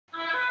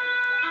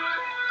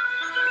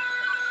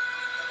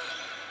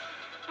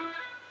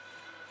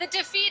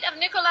defeat of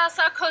Nicolas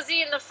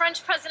Sarkozy in the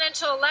French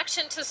presidential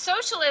election to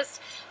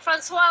Socialist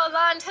Francois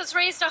Hollande has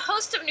raised a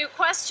host of new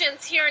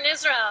questions here in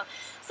Israel.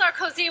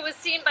 Sarkozy was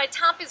seen by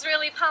top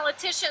Israeli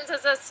politicians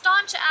as a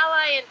staunch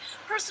ally and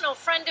personal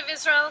friend of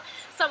Israel,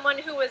 someone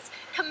who was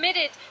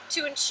committed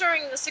to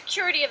ensuring the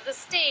security of the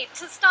state,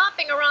 to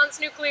stopping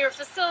Iran's nuclear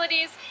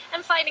facilities,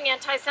 and fighting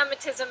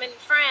anti-Semitism in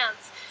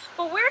France.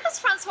 But where does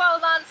Francois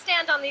Hollande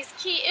stand on these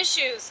key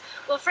issues?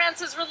 Will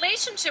France's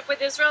relationship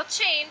with Israel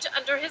change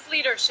under his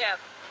leadership?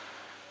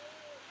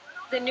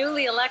 The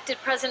newly elected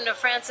president of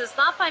France is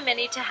thought by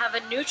many to have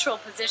a neutral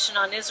position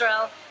on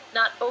Israel,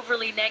 not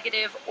overly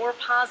negative or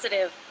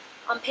positive.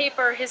 On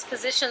paper, his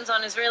positions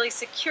on Israeli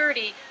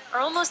security are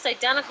almost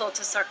identical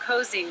to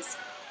Sarkozy's.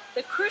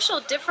 The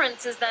crucial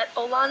difference is that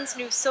Hollande's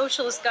new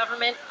socialist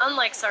government,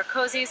 unlike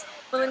Sarkozy's,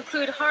 will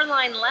include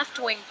hardline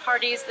left-wing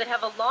parties that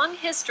have a long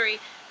history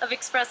of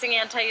expressing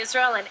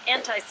anti-Israel and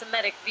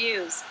anti-Semitic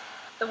views.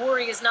 The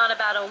worry is not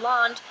about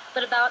Hollande,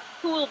 but about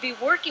who will be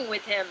working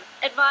with him,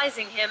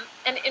 advising him,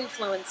 and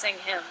influencing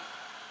him.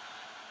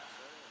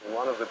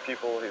 One of the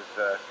people he's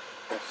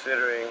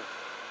considering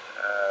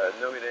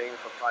nominating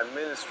for Prime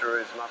Minister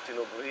is Martine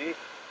Aubry,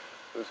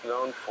 who's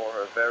known for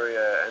her very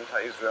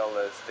anti-Israel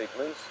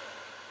statements.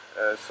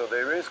 So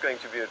there is going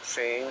to be a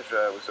change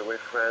with the way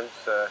France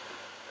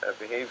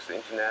behaves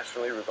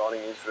internationally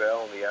regarding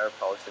Israel and the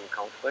Arab-Palestinian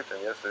conflict, and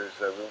yes, there's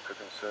room for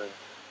concern.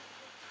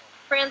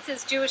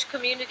 France's Jewish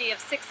community of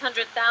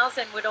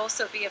 600,000 would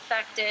also be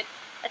affected.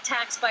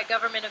 Attacks by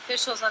government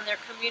officials on their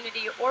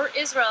community or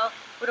Israel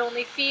would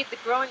only feed the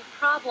growing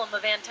problem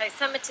of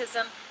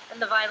anti-Semitism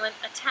and the violent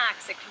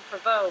attacks it can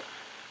provoke.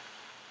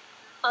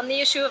 On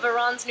the issue of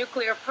Iran's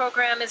nuclear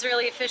program,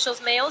 Israeli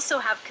officials may also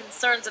have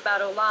concerns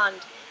about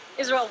Hollande.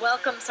 Israel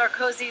welcomes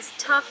Sarkozy's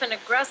tough and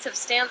aggressive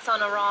stance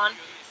on Iran,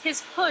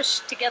 his push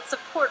to get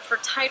support for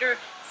tighter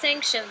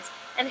sanctions,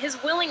 and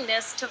his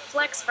willingness to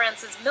flex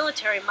France's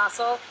military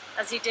muscle,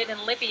 as he did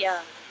in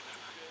Libya.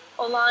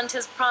 Hollande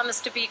has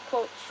promised to be,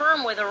 quote,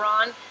 firm with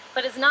Iran,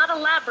 but has not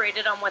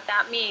elaborated on what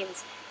that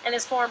means. And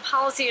his foreign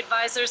policy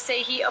advisors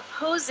say he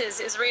opposes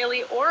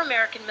Israeli or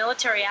American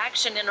military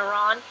action in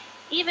Iran,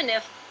 even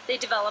if they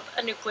develop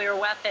a nuclear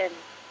weapon.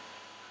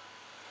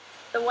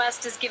 The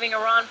West is giving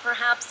Iran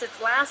perhaps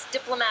its last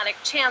diplomatic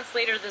chance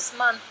later this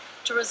month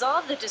to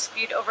resolve the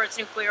dispute over its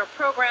nuclear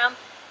program,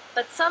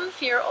 but some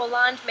fear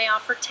Hollande may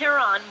offer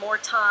Tehran more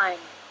time.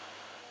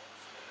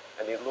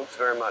 And it looks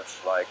very much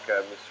like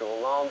Mr.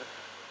 Hollande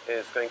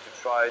is going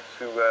to try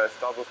to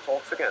start those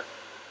talks again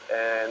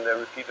and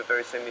repeat the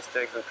very same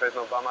mistakes that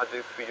President Obama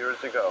did 3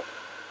 years ago.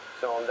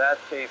 So on that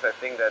case, I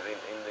think that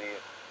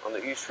on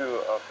the issue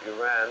of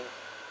Iran,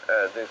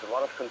 there's a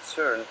lot of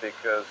concern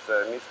because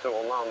Mr.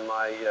 Hollande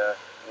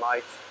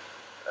might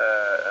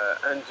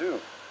undo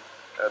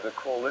the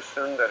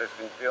coalition that has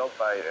been built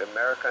by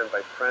America and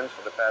by France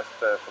for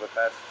the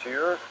past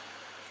year.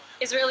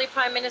 Israeli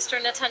Prime Minister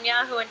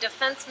Netanyahu and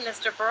Defense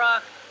Minister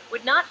Barak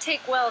would not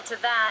take well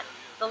to that.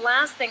 The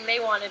last thing they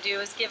want to do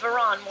is give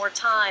Iran more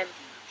time.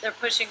 They're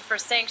pushing for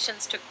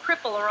sanctions to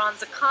cripple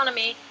Iran's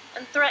economy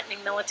and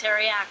threatening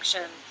military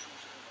action.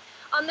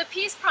 On the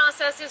peace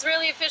process,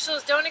 Israeli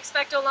officials don't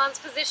expect Hollande's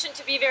position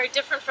to be very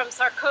different from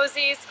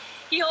Sarkozy's.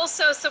 He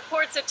also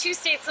supports a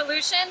two-state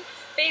solution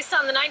based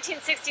on the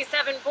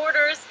 1967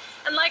 borders.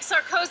 And like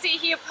Sarkozy,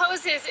 he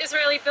opposes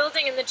Israeli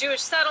building in the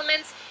Jewish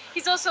settlements.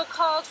 He's also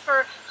called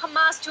for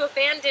Hamas to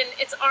abandon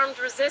its armed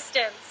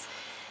resistance.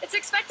 It's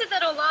expected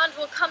that Hollande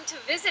will come to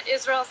visit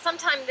Israel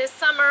sometime this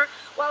summer.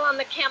 While on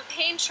the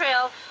campaign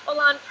trail,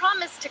 Hollande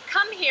promised to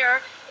come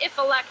here if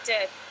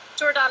elected.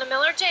 Jordana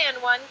Miller,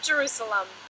 JN1, Jerusalem.